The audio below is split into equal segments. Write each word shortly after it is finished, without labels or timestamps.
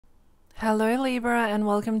Hello Libra, and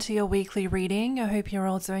welcome to your weekly reading. I hope you're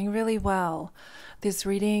all doing really well. This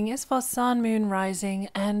reading is for Sun, Moon, Rising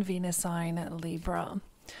and Venus sign Libra.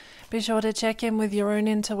 Be sure to check in with your own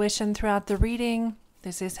intuition throughout the reading.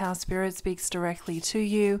 This is how Spirit speaks directly to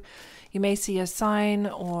you. You may see a sign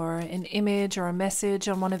or an image or a message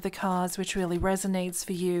on one of the cards which really resonates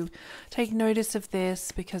for you. Take notice of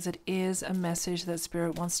this because it is a message that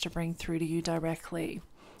Spirit wants to bring through to you directly.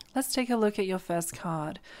 Let's take a look at your first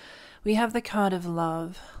card. We have the card of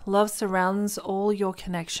love. Love surrounds all your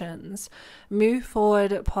connections. Move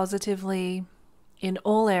forward positively in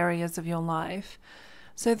all areas of your life.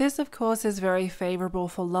 So this, of course, is very favorable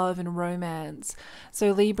for love and romance.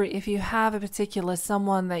 So Libra, if you have a particular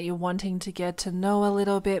someone that you're wanting to get to know a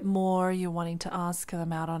little bit more, you're wanting to ask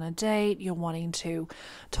them out on a date, you're wanting to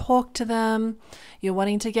talk to them, you're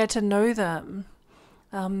wanting to get to know them,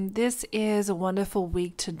 this is a wonderful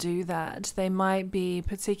week to do that. They might be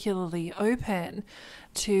particularly open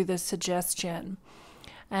to the suggestion.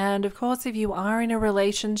 And of course, if you are in a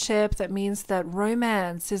relationship, that means that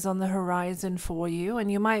romance is on the horizon for you.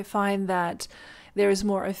 And you might find that there is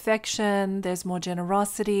more affection, there's more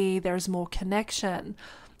generosity, there's more connection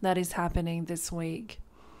that is happening this week.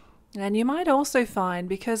 And you might also find,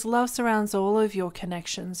 because love surrounds all of your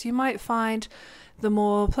connections, you might find the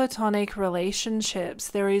more platonic relationships,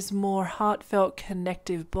 there is more heartfelt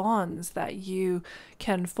connective bonds that you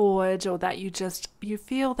can forge, or that you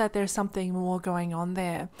feel that there's something more going on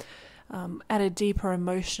there at a deeper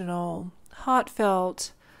emotional,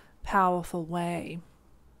 heartfelt, powerful way.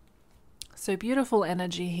 So beautiful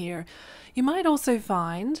energy here. You might also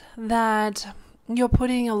find that you're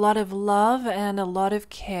putting a lot of love and a lot of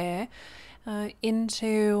care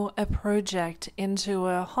into a project, into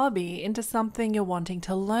a hobby, into something you're wanting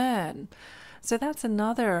to learn. So that's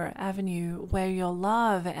another avenue where your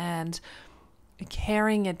love and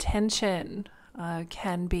caring attention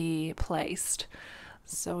can be placed.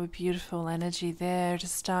 So a beautiful energy there to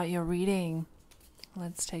start your reading.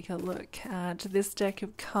 Let's take a look at this deck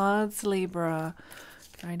of cards, Libra.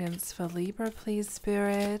 Guidance for Libra, please,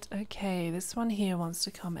 Spirit. Okay, this one here wants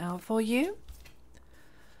to come out for you.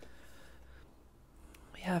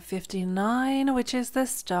 We have 59, which is the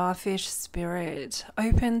Starfish Spirit,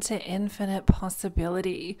 open to infinite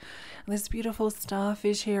possibility. This beautiful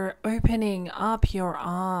starfish here opening up your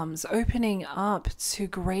arms, opening up to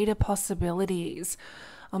greater possibilities.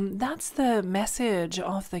 That's the message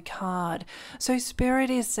of the card. So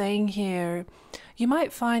Spirit is saying here, you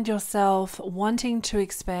might find yourself wanting to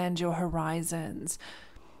expand your horizons.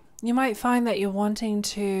 You might find that you're wanting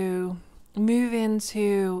to move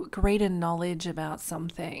into greater knowledge about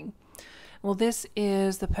something. Well, this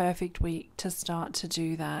is the perfect week to start to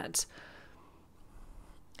do that.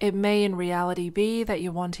 It may in reality be that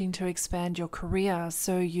you're wanting to expand your career,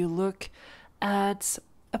 so you look at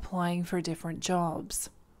applying for different jobs.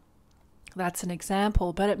 That's an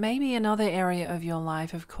example, but it may be another area of your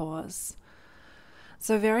life, of course.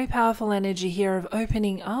 So very powerful energy here of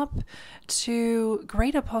opening up to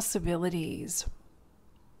greater possibilities.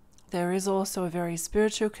 There is also a very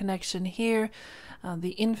spiritual connection here,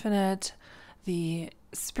 the infinite, the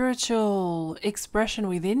spiritual expression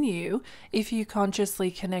within you, if you consciously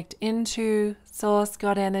connect into Source,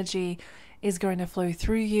 God energy, is going to flow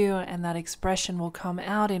through you, and that expression will come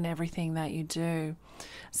out in everything that you do.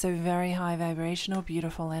 So very high vibrational,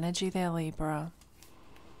 beautiful energy there, Libra.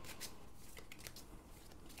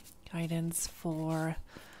 Guidance for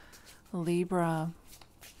Libra.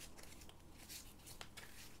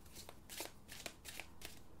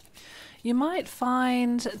 You might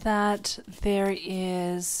find that there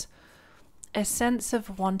is a sense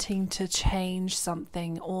of wanting to change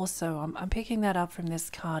something also. I'm picking that up from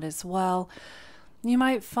this card as well. You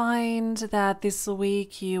might find that this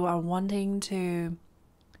week you are wanting to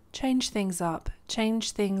change things up,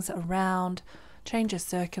 change things around, change a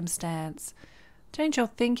circumstance, change your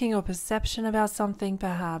thinking or perception about something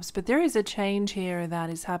perhaps. But there is a change here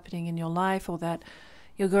that is happening in your life, or that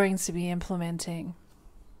you're going to be implementing.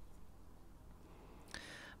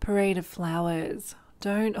 Parade of flowers.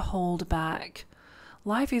 Don't hold back.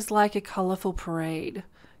 Life is like a colorful parade.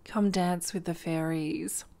 Come dance with the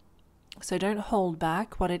fairies. So don't hold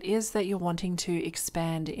back what it is that you're wanting to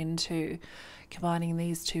expand into, combining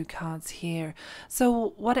these two cards here.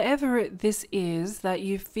 So whatever this is that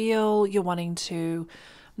you feel you're wanting to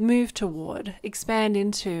move toward, expand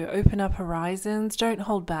into, open up horizons, don't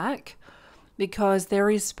hold back, because there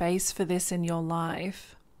is space for this in your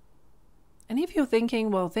life. And if you're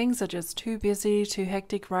thinking, well, things are just too busy, too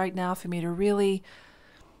hectic right now for me to really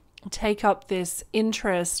take up this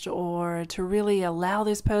interest or to really allow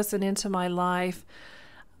this person into my life,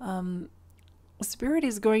 Spirit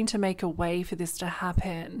is going to make a way for this to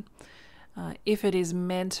happen if it is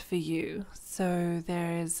meant for you. So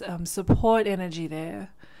there is support energy there,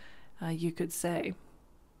 you could say.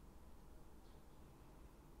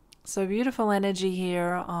 So beautiful energy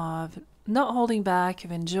here of not holding back,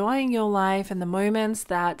 of enjoying your life and the moments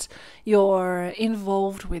that you're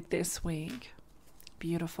involved with this week.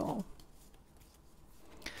 Beautiful.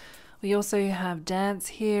 We also have dance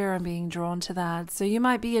here. I'm being drawn to that. So you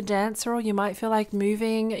might be a dancer, or you might feel like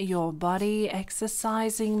moving your body,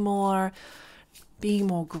 exercising more, being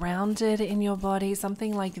more grounded in your body.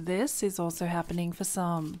 Something like this is also happening for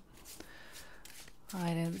some.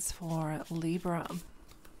 Guidance for Libra.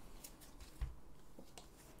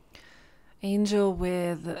 Angel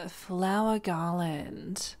with flower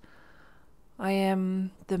garland. I am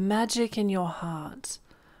the magic in your heart.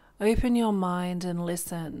 Open your mind and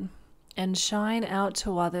listen, and shine out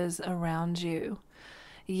to others around you.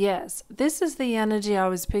 Yes, this is the energy I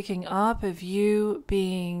was picking up of you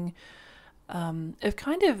being, of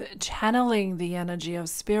kind of channeling the energy of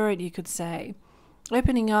spirit, you could say.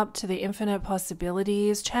 Opening up to the infinite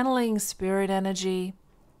possibilities, channeling spirit energy,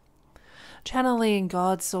 channeling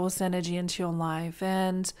God's source energy into your life,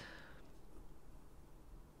 and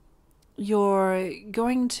you're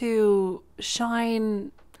going to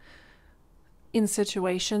shine in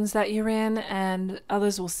situations that you're in, and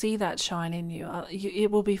others will see that shine in you. It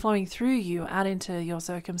will be flowing through you out into your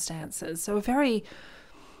circumstances. So a very,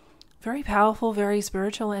 very powerful, very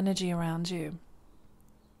spiritual energy around you.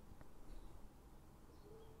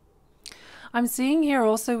 I'm seeing here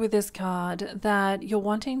also with this card that you're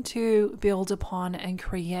wanting to build upon and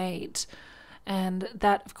create. And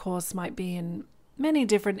that, of course, might be in many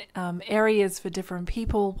different areas for different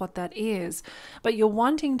people, what that is. But you're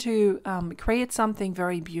wanting to create something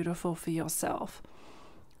very beautiful for yourself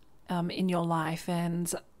in your life.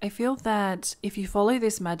 And I feel that if you follow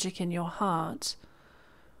this magic in your heart,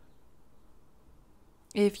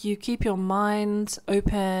 if you keep your mind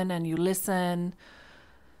open and you listen,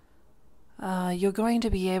 you're going to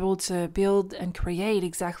be able to build and create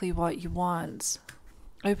exactly what you want.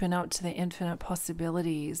 Open up to the infinite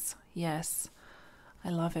possibilities. Yes, I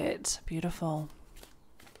love it. Beautiful.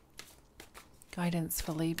 Guidance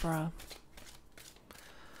for Libra.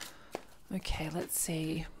 Okay, let's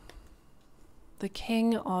see. The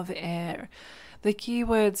King of Air. The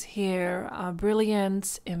keywords here are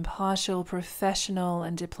brilliant, impartial, professional,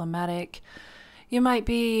 and diplomatic. You might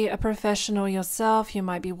be a professional yourself, you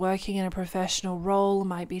might be working in a professional role,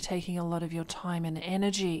 might be taking a lot of your time and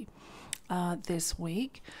energy this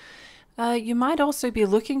week. You might also be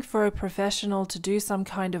looking for a professional to do some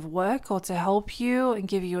kind of work or to help you and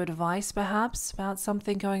give you advice perhaps about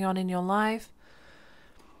something going on in your life.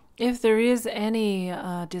 If there is any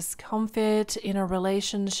discomfort in a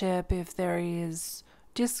relationship, if there is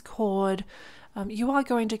discord, you are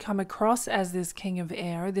going to come across as this King of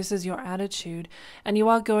Air. This is your attitude. And you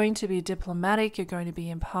are going to be diplomatic. You're going to be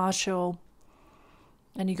impartial.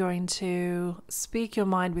 And you're going to speak your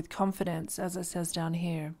mind with confidence, as it says down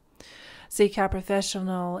here. Seek out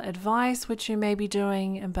professional advice, which you may be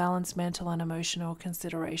doing, and balance mental and emotional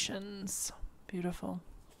considerations. Beautiful.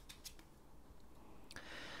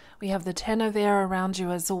 We have the Ten of Air around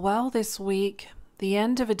you as well this week. The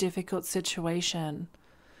end of a difficult situation.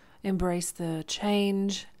 Embrace the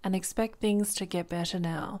change and expect things to get better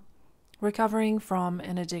now. Recovering from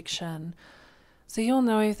an addiction. So you'll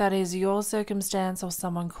know if that is your circumstance or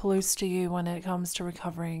someone close to you when it comes to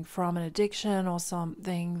recovering from an addiction or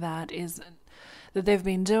something that they've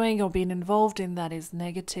been doing or been involved in that is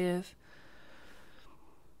negative.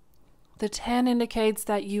 The 10 indicates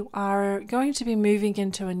that you are going to be moving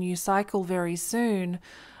into a new cycle very soon.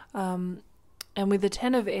 And with the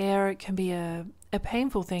 10 of Air, it can be a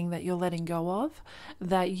painful thing that you're letting go of,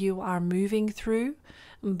 that you are moving through,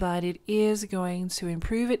 but it is going to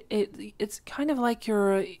improve it. It's kind of like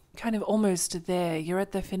you're kind of almost there. You're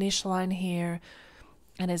at the finish line here,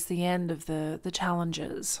 and it's the end of the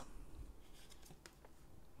challenges.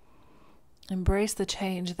 Embrace the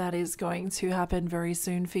change that is going to happen very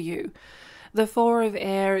soon for you. The Four of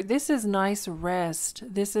Air, this is nice rest.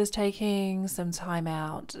 This is taking some time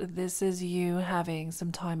out. This is you having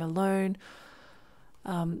some time alone.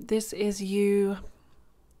 This is you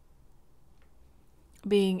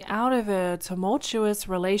being out of a tumultuous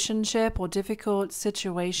relationship or difficult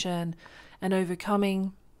situation and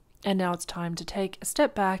overcoming, and now it's time to take a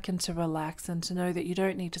step back and to relax and to know that you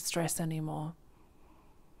don't need to stress anymore.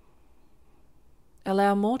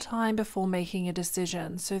 Allow more time before making a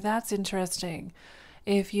decision. So that's interesting.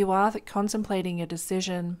 If you are contemplating a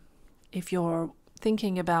decision, if you're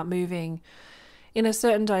thinking about moving in a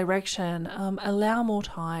certain direction, allow more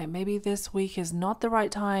time. Maybe this week is not the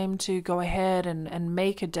right time to go ahead and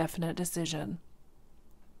make a definite decision.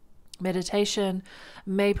 Meditation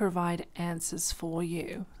may provide answers for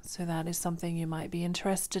you. So that is something you might be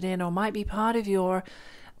interested in or might be part of your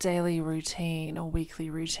daily routine or weekly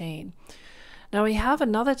routine. Now we have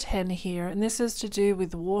another 10 here, and this is to do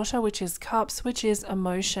with water, which is cups, which is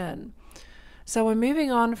emotion. So we're moving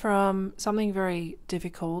on from something very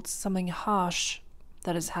difficult, something harsh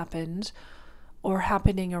that has happened or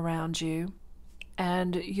happening around you,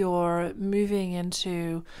 and you're moving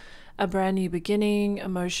into a brand new beginning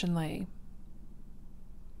emotionally.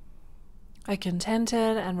 A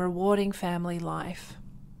contented and rewarding family life.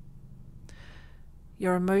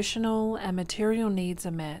 Your emotional and material needs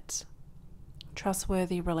are met.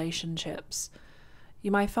 Trustworthy relationships. You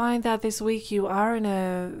might find that this week you are in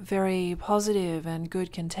a very positive and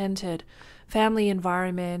good, contented family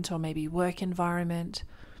environment or maybe work environment.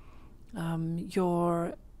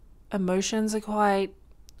 Your emotions are quite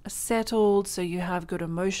settled, so you have good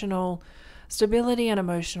emotional stability and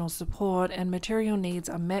emotional support, and material needs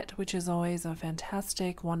are met, which is always a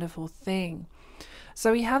fantastic, wonderful thing.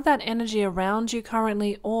 So we have that energy around you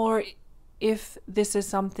currently, or if this is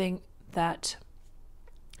something that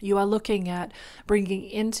you are looking at bringing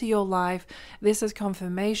into your life, this is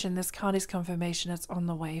confirmation. This card is confirmation. It's on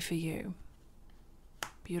the way for you.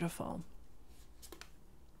 Beautiful.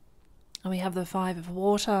 And we have the 5 of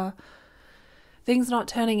water. Things not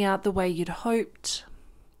turning out the way you'd hoped,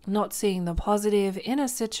 not seeing the positive in a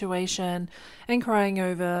situation, and crying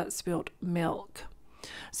over spilt milk.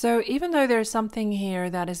 So even though there's something here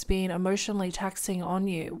that has been emotionally taxing on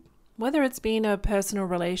you, whether it's been a personal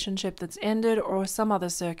relationship that's ended or some other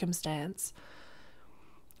circumstance,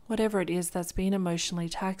 whatever it is that's been emotionally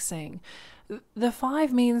taxing, the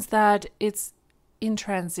 5 means that it's in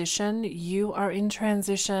transition. You are in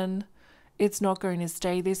transition. It's not going to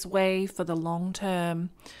stay this way for the long term.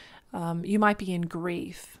 You might be in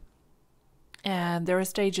grief. And there are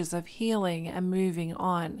stages of healing and moving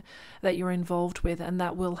on that you're involved with, and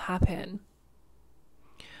that will happen.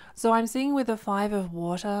 So I'm seeing with the 5 of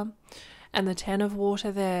water and the 10 of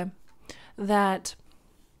water there that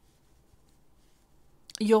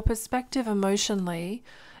your perspective emotionally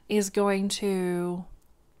is going to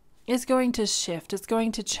shift. It's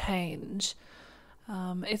going to change.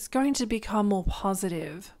 It's going to become more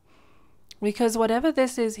positive, because whatever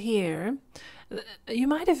this is here, you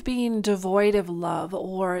might have been devoid of love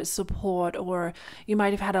or support, or you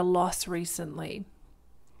might have had a loss recently.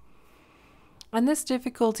 And this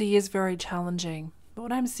difficulty is very challenging. But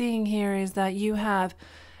what I'm seeing here is that you have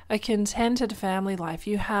a contented family life.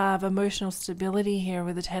 You have emotional stability here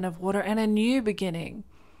with the 10 of water and a new beginning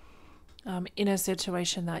in a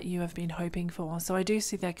situation that you have been hoping for. So I do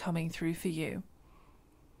see that coming through for you.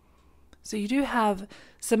 So you do have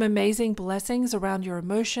some amazing blessings around your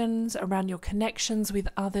emotions, around your connections with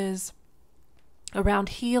others, around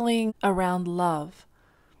healing, around love.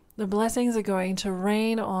 The blessings are going to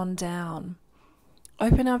rain on down.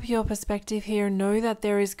 Open up your perspective here. Know that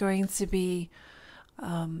there is going to be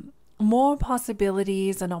more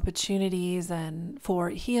possibilities and opportunities and for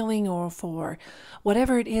healing, or for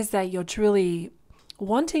whatever it is that you're truly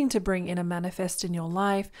wanting to bring in and manifest in your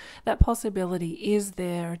life. That possibility is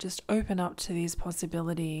there. Just open up to these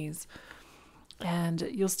possibilities and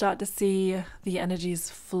you'll start to see the energies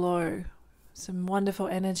flow. Some wonderful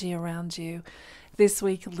energy around you this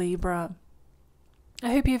week, Libra.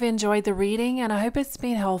 I hope you've enjoyed the reading, and I hope it's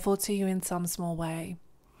been helpful to you in some small way.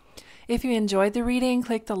 If you enjoyed the reading,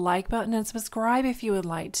 click the like button and subscribe if you would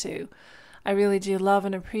like to. I really do love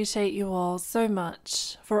and appreciate you all so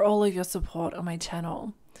much for all of your support on my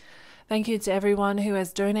channel. Thank you to everyone who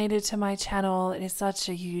has donated to my channel. It is such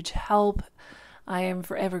a huge help. I am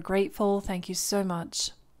forever grateful. Thank you so much.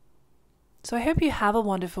 So I hope you have a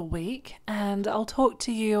wonderful week, and I'll talk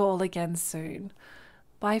to you all again soon.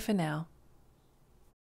 Bye for now.